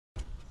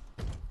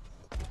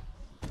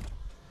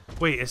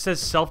Wait, it says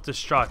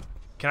self-destruct.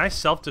 Can I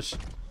self-destruct?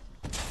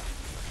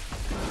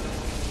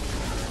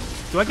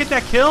 Do I get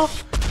that kill?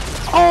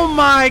 Oh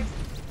my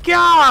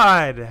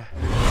god!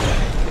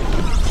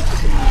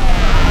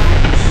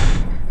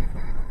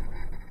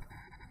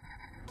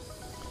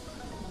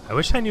 I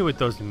wish I knew what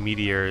those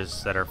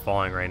meteors that are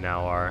falling right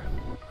now are.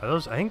 Are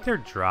those? I think they're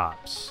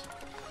drops.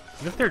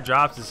 And if they're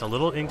drops, it's a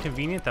little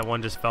inconvenient that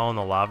one just fell in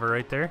the lava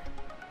right there.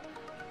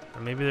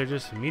 Or maybe they're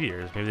just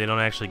meteors. Maybe they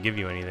don't actually give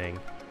you anything.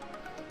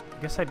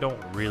 I guess I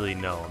don't really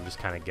know. I'm just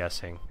kind of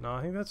guessing. No,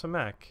 I think that's a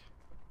mech.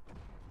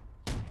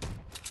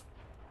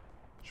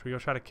 Should we go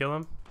try to kill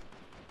him?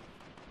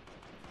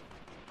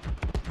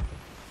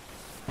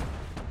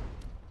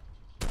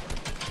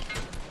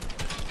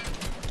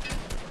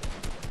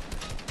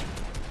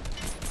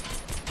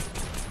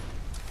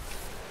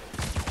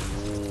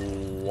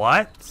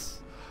 What?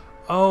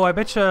 Oh, I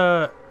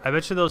betcha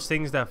those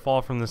things that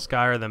fall from the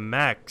sky are the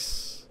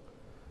mechs.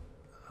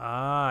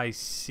 Ah, I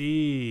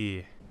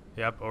see.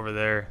 Yep, over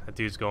there. That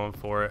dude's going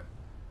for it.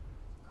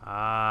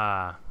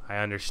 Ah, I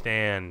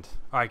understand.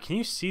 Alright, can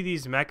you see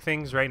these mech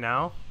things right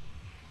now?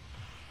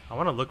 I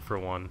want to look for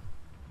one.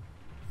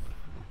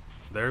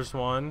 There's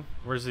one.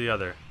 Where's the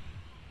other?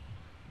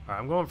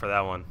 Alright, I'm going for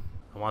that one.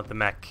 I want the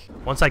mech.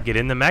 Once I get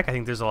in the mech, I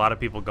think there's a lot of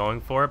people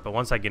going for it, but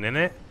once I get in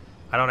it,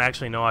 I don't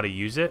actually know how to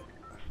use it.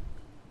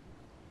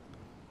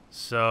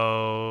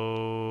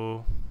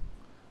 So...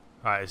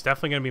 Alright, it's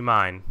definitely going to be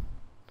mine.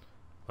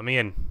 Let me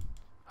in.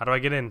 How do I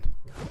get in?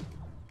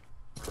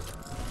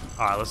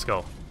 Alright, let's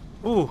go.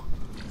 Ooh!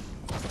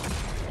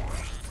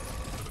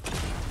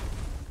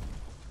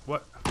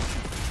 What?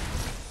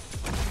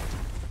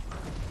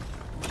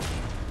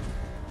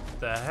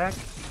 The heck?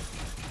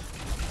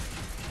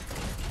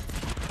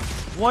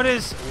 What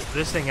is...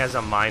 This thing has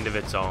a mind of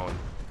its own.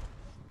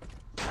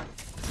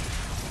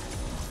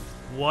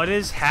 What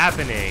is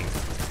happening?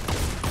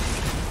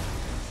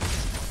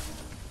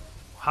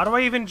 How do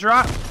I even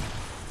drop?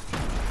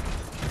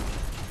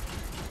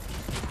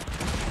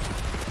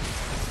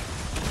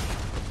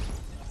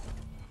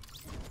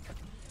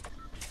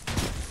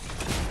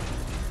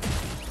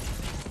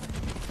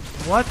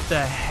 What the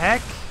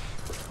heck?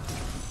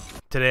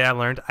 Today I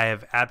learned I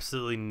have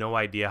absolutely no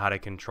idea how to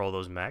control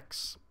those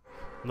mechs.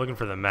 I'm looking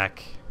for the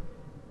mech.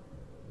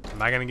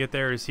 Am I gonna get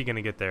there or is he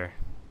gonna get there?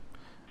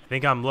 I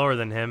think I'm lower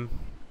than him.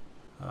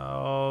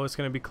 Oh, it's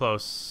gonna be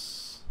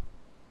close.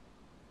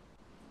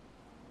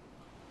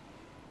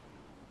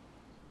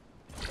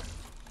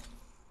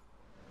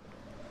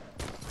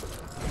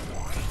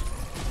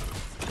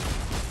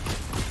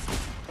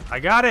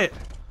 I got it!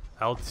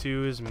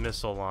 L2 is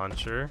missile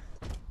launcher.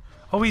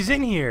 Oh, he's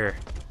in here!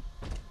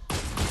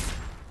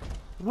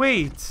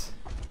 Wait!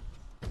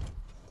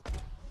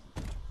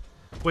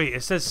 Wait,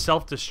 it says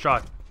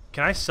self-destruct.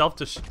 Can I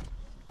self-destruct?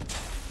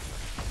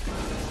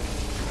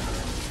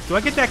 Do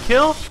I get that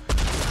kill?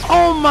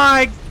 Oh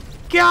my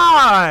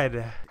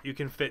god! You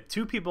can fit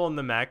 2 people in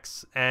the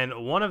mechs, and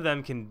one of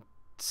them can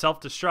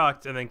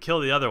self-destruct and then kill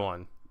the other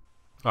one.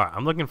 Alright,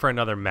 I'm looking for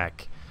another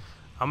mech.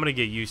 I'm gonna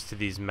get used to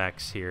these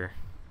mechs here.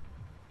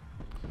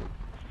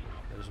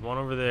 There's one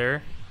over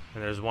there,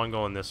 and there's one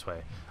going this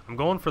way. I'm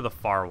going for the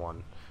far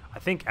one. I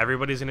think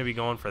everybody's gonna be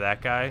going for that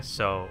guy,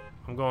 so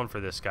I'm going for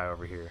this guy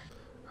over here.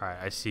 Alright,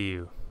 I see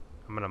you.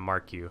 I'm gonna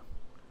mark you.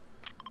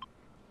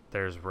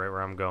 There's right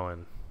where I'm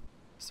going.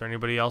 Is there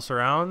anybody else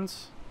around?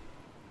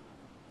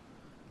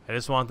 I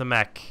just want the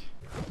mech.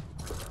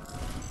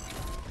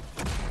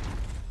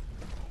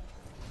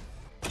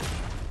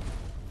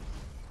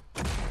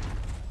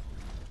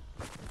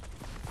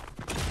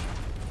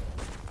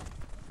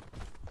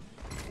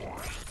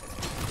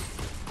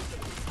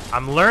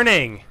 I'm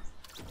learning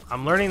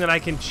that I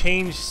can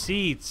change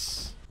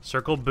seats.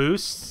 Circle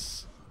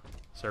boosts.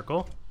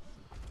 Circle.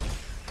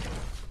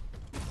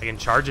 I can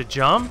charge a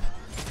jump.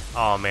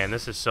 Oh man,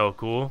 this is so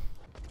cool.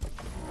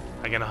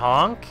 I can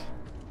honk.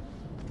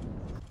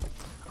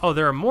 Oh,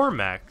 there are more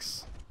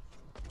mechs.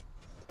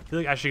 I feel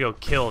like I should go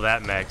kill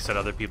that mech so that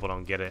other people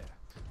don't get it.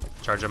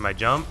 Charge up my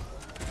jump.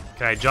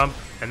 Can I jump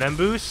and then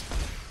boost?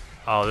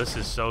 Oh, this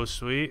is so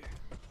sweet. Do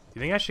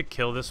you think I should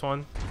kill this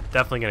one?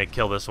 Definitely gonna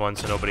kill this one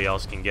so nobody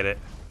else can get it.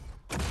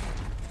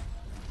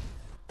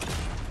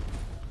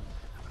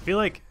 I feel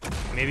like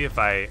maybe if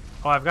I...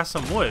 Oh, I've got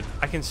some wood.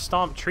 I can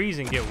stomp trees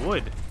and get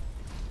wood.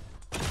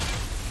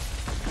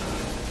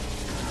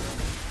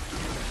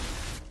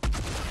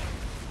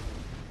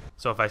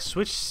 So if I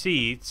switch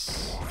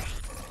seats,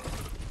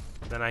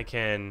 then I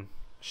can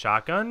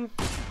shotgun,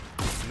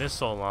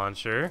 missile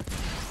launcher.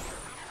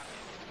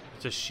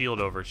 It's a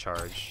shield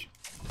overcharge.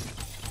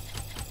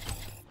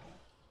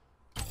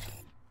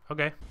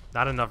 Okay,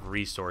 not enough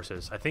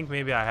resources. I think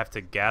maybe I have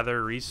to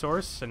gather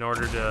resource in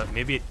order to...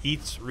 Maybe it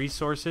eats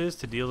resources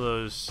to deal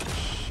those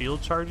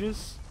shield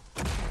charges.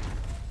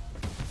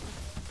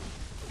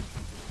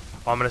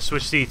 Oh, I'm gonna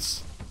switch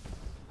seats.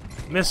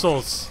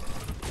 Missiles.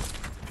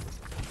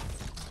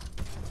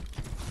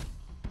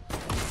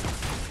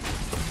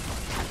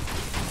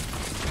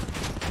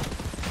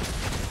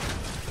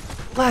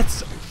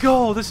 Let's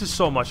go! This is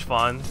so much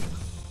fun.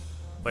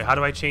 Wait, how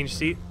do I change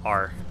seat?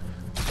 R.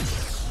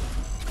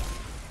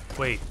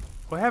 Wait,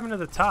 what happened to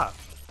the top?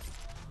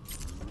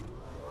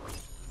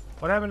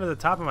 What happened to the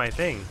top of my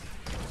thing?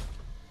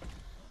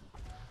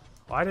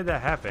 Why did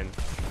that happen?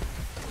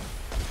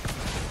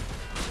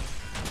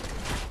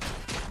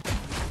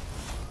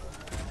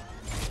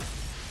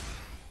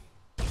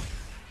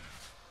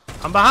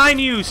 I'm behind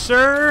you,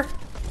 sir!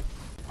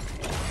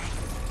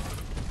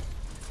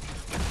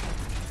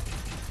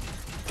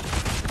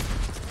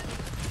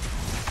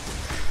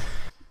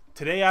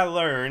 Today I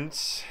learned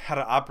how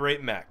to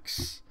operate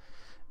mechs,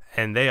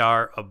 and they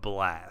are a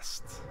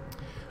blast.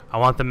 I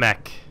want the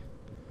mech.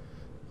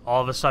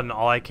 All of a sudden,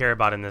 all I care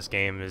about in this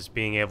game is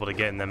being able to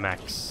get in the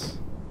mechs.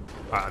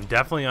 Alright, I'm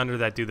definitely under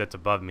that dude that's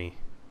above me.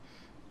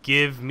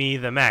 Give me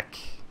the mech.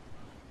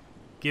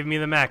 Give me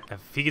the mech.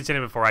 If he gets in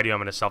it before I do, I'm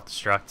going to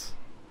self-destruct.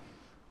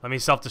 Let me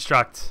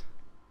self-destruct.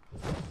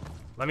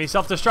 Let me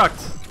self-destruct.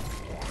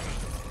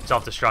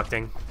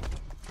 Self-destructing.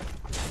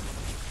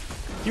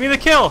 Give me the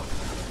kill.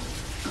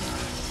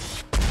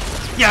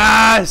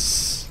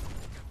 Yes!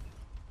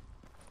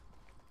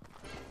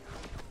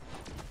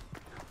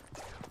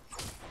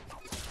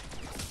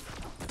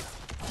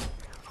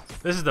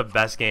 This is the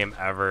best game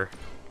ever.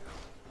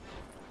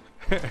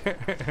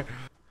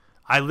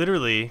 I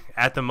literally,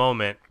 at the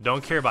moment,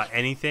 don't care about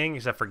anything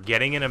except for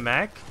getting in a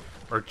mech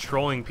or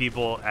trolling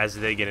people as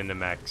they get into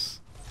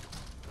mechs.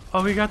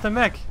 Oh, we got the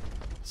mech.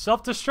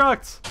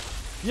 Self-destruct.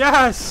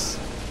 Yes!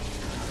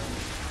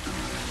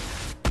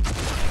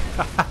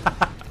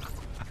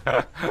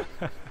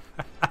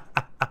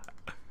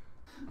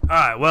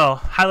 Alright, well,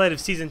 highlight of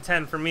Season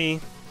 10 for me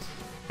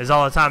is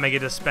all the time I get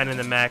to spend in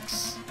the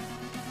mechs.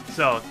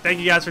 So, thank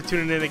you guys for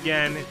tuning in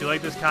again. If you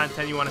like this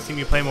content, you want to see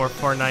me play more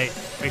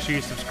Fortnite, make sure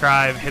you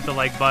subscribe, hit the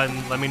like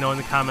button, let me know in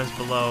the comments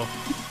below.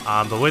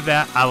 But with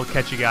that, I will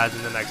catch you guys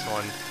in the next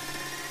one.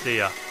 See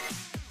ya.